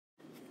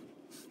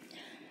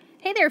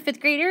Hey there, fifth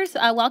graders.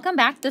 Welcome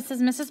back. This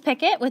is Mrs.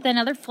 Pickett with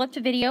another flipped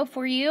video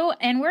for you,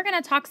 and we're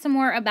going to talk some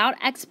more about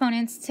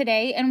exponents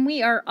today, and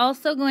we are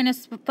also going to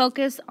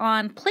focus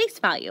on place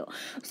value.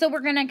 So we're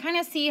going to kind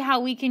of see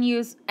how we can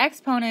use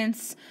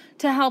exponents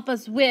to help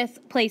us with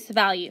place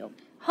value.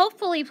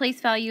 Hopefully, place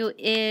value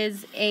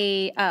is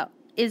a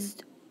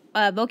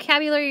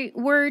vocabulary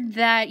word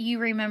that you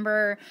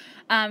remember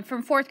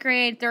from fourth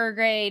grade, third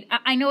grade.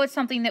 I know it's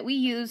something that we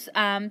use,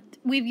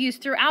 we've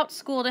used throughout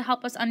school to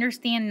help us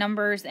understand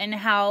numbers and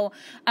how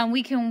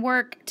we can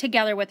work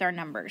together with our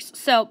numbers.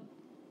 So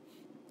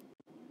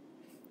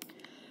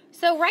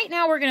right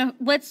now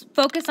let's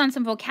focus on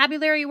some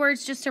vocabulary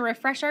words just to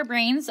refresh our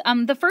brains.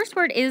 The first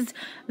word is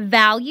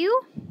value.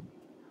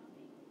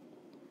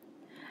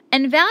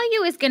 And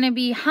value is going to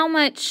be how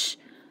much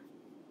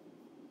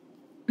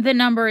the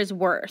number is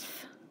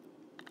worth.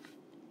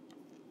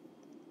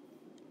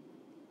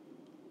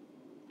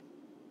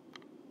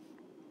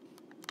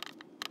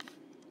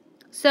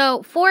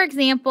 So, for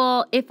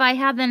example, if I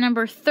have the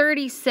number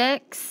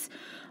 36,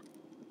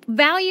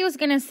 value is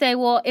going to say,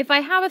 well, if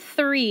I have a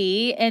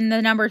 3 in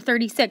the number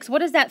 36, what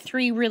does that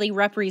 3 really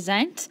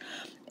represent?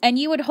 And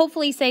you would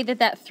hopefully say that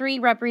that 3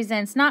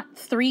 represents not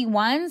 3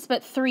 ones,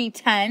 but 3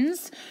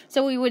 tens.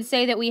 So we would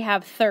say that we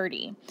have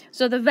 30.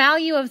 So the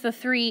value of the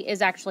 3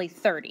 is actually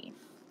 30.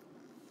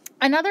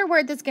 Another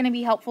word that's going to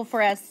be helpful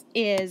for us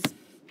is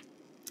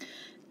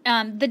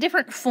the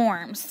different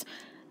forms.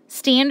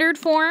 Standard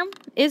form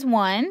is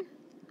 1.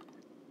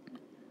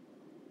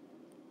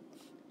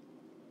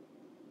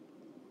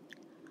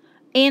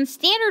 And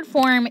standard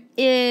form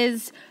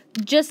is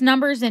just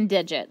numbers and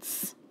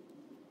digits.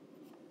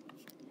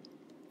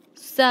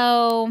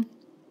 So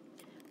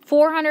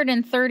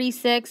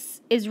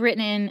 436 is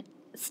written in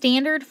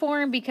standard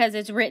form because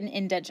it's written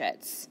in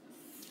digits.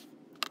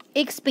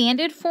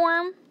 Expanded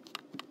form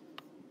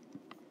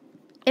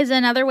is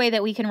another way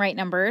that we can write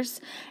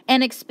numbers.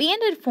 And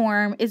expanded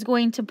form is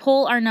going to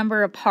pull our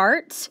number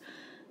apart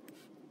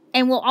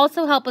and will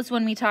also help us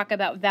when we talk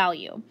about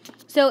value.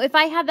 So if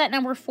I have that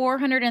number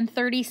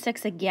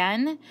 436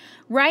 again,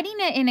 writing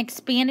it in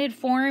expanded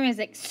form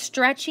is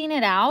stretching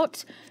it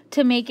out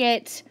to make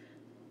it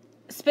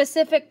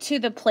specific to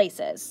the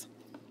places.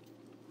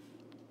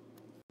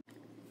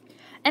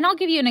 And I'll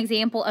give you an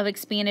example of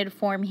expanded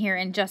form here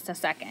in just a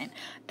second.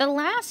 The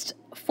last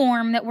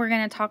form that we're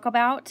going to talk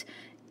about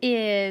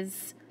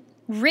is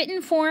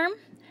written form.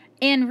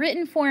 And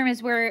written form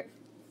is where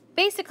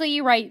basically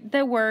you write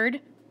the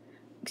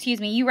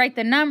you write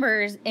the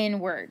numbers in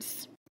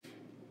words.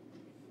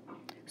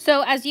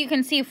 So as you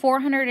can see,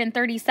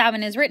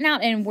 437 is written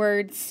out in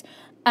words,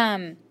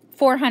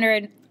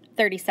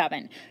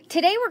 437.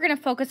 Today we're going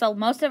to focus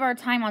most of our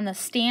time on the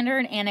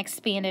standard and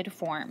expanded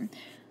form.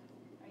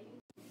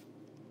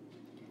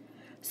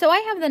 So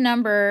I have the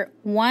number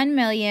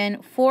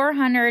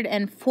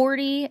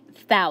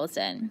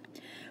 1,440,000.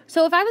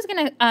 So if I was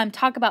going to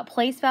talk about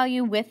place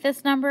value with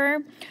this number,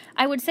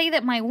 I would say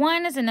that my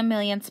 1 is in the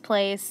millions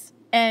place,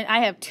 and I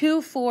have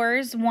 2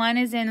 4s. 1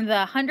 is in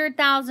the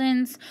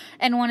 100,000s,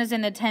 and 1 is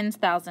in the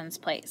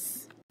 10,000s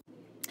place.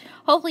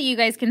 Hopefully you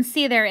guys can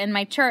see there in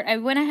my chart, I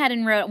went ahead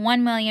and wrote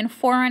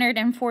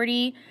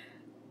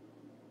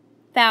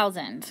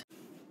 1,440,000.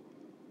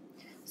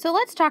 So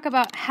let's talk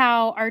about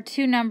how our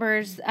two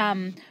numbers,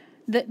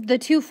 the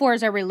two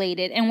 4s are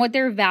related and what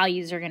their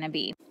values are going to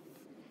be.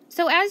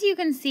 So as you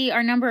can see,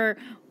 our number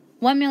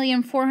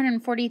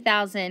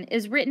 1,440,000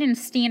 is written in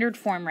standard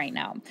form right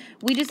now.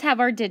 We just have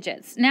our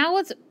digits. Now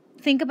let's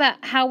think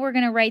about how we're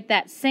going to write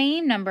that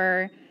same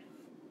number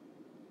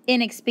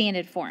in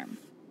expanded form.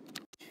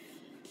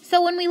 So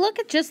when we look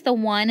at just the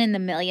 1 in the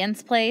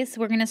millions place,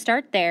 we're going to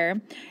start there.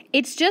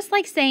 It's just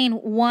like saying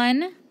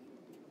 1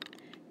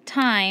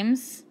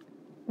 times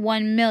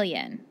 1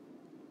 million.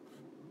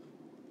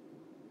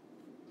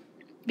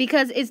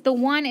 Because it's the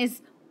 1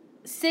 is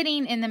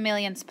sitting in the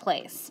millions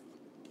place.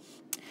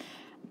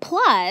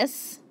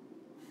 Plus,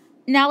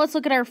 now let's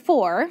look at our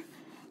 4.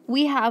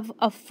 We have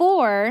a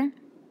 4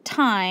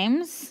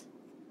 times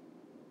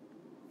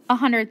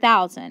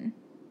 100,000.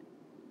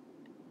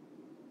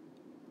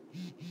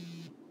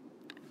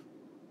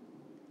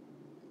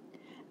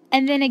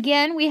 And then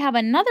again, we have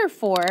another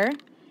 4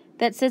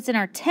 that sits in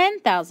our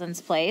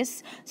 10,000s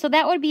place. So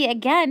that would be,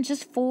 again,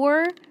 just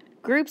 4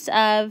 groups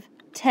of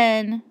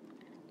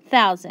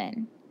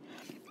 10,000.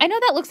 I know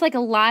that looks like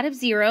a lot of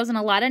zeros and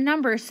a lot of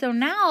numbers. So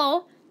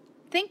now,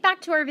 think back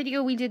to our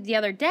video we did the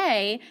other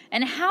day,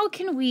 and how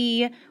can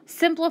we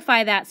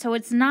simplify that so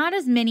it's not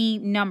as many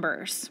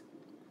numbers?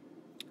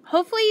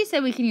 Hopefully you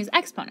said we can use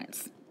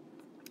exponents,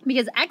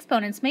 because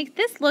exponents make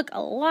this look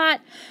a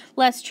lot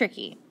less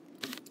tricky.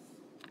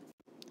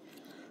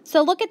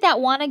 So look at that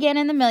 1 again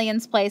in the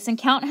millions place and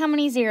count how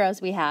many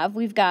zeros we have.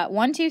 We've got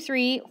 1, 2,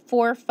 3,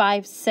 4,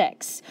 5,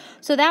 6.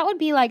 So that would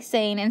be like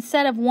saying,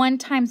 instead of 1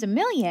 times a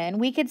million,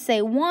 we could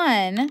say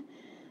 1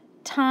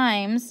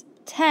 times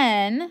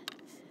 10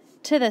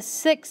 to the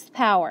 6th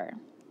power.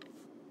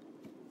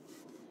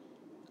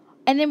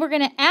 And then we're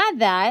going to add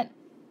that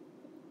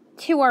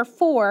to our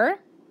 4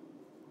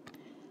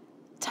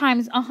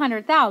 times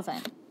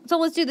 100,000. So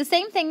let's do the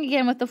same thing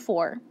again with the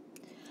 4.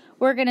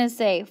 We're going to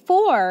say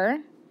 4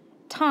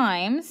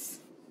 times,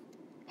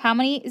 how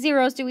many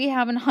zeros do we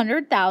have in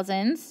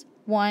 100,000s?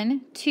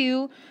 1,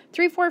 2,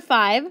 3, 4,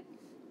 5,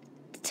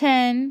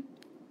 10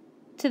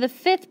 to the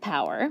 5th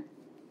power,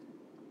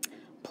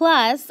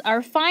 plus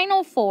our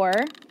final 4,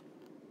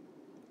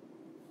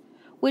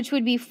 which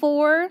would be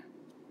 4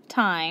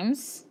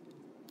 times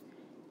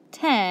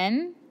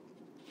 10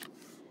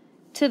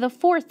 to the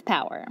 4th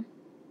power.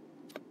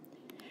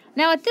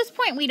 Now at this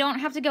point we don't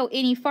have to go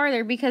any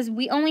farther because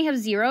we only have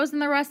zeros in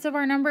the rest of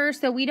our numbers,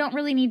 so we don't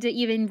really need to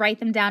even write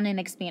them down in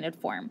expanded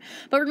form.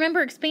 But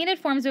remember, expanded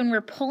form is when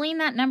we're pulling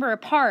that number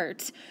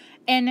apart,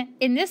 and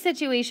in this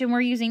situation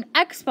we're using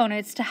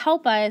exponents to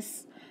help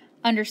us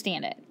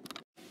understand it.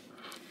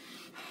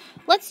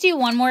 Let's do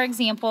one more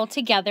example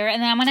together,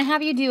 and then I'm going to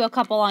have you do a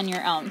couple on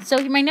your own. So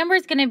my number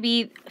is going to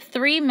be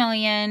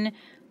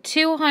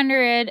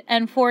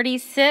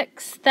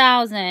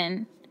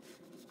 3,246,000.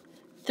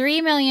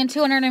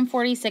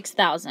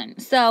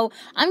 3,246,000. So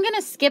I'm going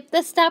to skip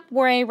the step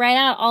where I write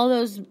out all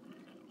those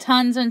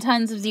tons and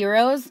tons of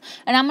zeros,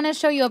 and I'm going to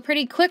show you a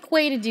pretty quick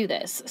way to do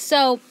this.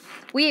 So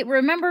we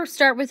remember,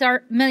 start with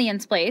our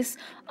millions place.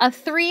 A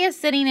 3 is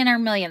sitting in our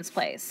millions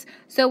place.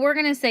 So we're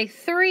going to say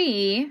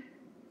 3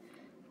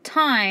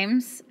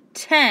 times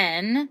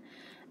 10,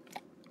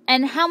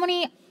 and how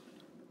many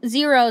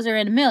zeros are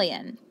in a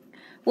million?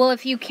 Well,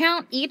 if you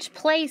count each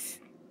place,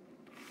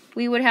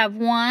 we would have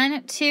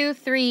 1, 2,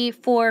 3,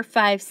 4,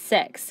 5,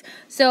 6.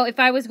 So if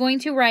I was going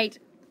to write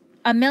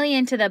a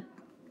million to the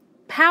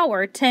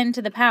power, 10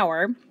 to the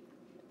power,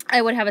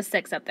 I would have a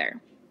 6 up there.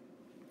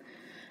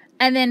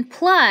 And then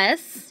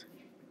plus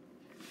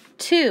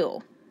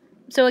 2.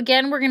 So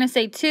again, we're going to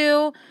say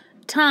 2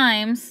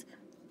 times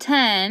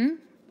 10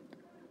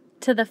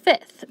 to the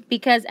 5th,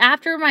 because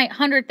after my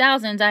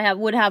 100,000s, I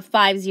would have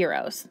 5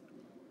 zeros.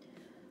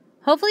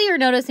 Hopefully you're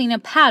noticing a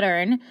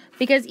pattern,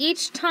 because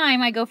each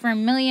time I go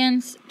from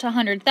millions to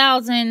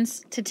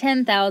 100,000s to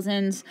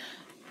 10,000s,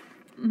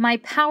 my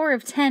power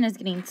of 10 is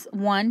getting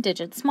 1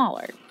 digit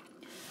smaller.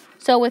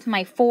 So with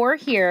my 4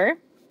 here,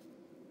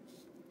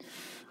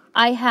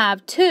 I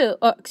have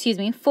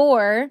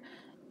 4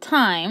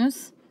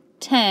 times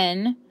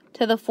 10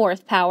 to the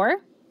 4th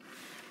power,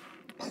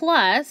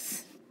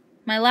 plus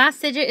my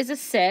last digit is a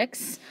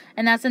 6,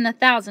 and that's in the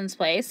thousands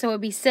place, so it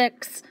would be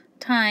 6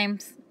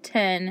 times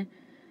 10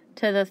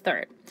 to the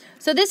 3rd.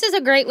 So this is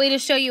a great way to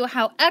show you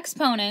how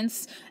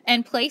exponents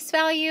and place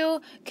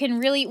value can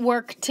really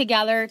work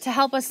together to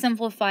help us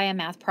simplify a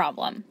math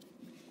problem.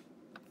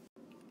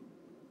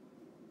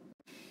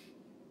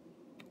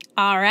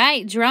 All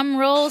right, drum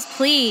rolls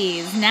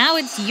please. Now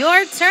it's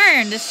your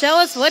turn to show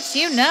us what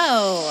you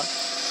know.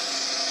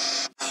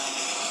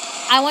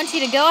 I want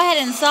you to go ahead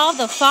and solve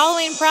the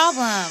following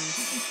problems.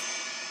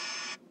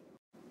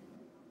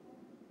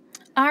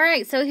 All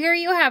right, so here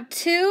you have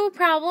 2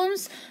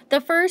 problems. The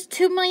first,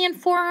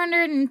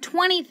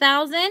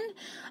 2,420,000.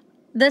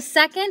 The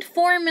second,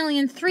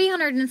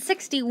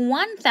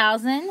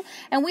 4,361,000.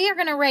 And we are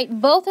going to write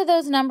both of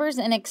those numbers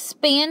in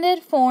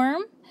expanded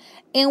form.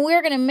 And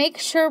we're going to make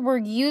sure we're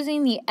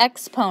using the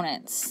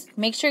exponents.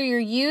 Make sure you're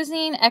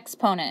using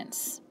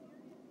exponents.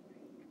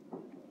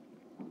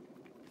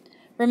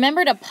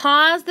 Remember to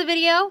pause the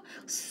video,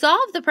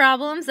 solve the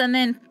problems, and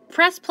then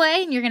press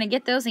play, and you're going to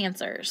get those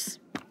answers.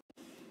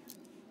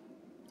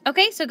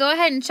 Okay, so go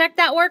ahead and check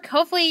that work.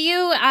 Hopefully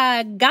you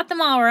got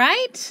them all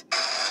right.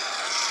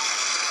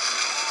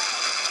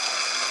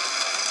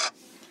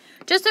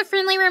 Just a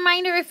friendly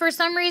reminder, if for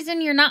some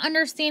reason you're not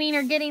understanding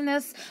or getting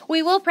this,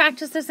 we will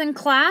practice this in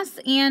class,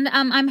 and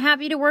I'm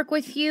happy to work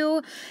with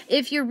you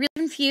if you're really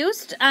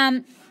confused.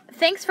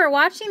 Thanks for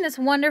watching this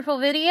wonderful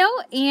video,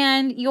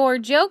 and your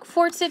joke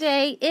for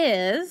today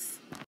is,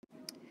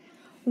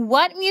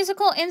 what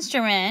musical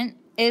instrument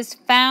is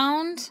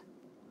found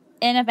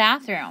in a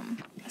bathroom?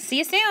 See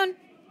you soon.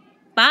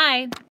 Bye.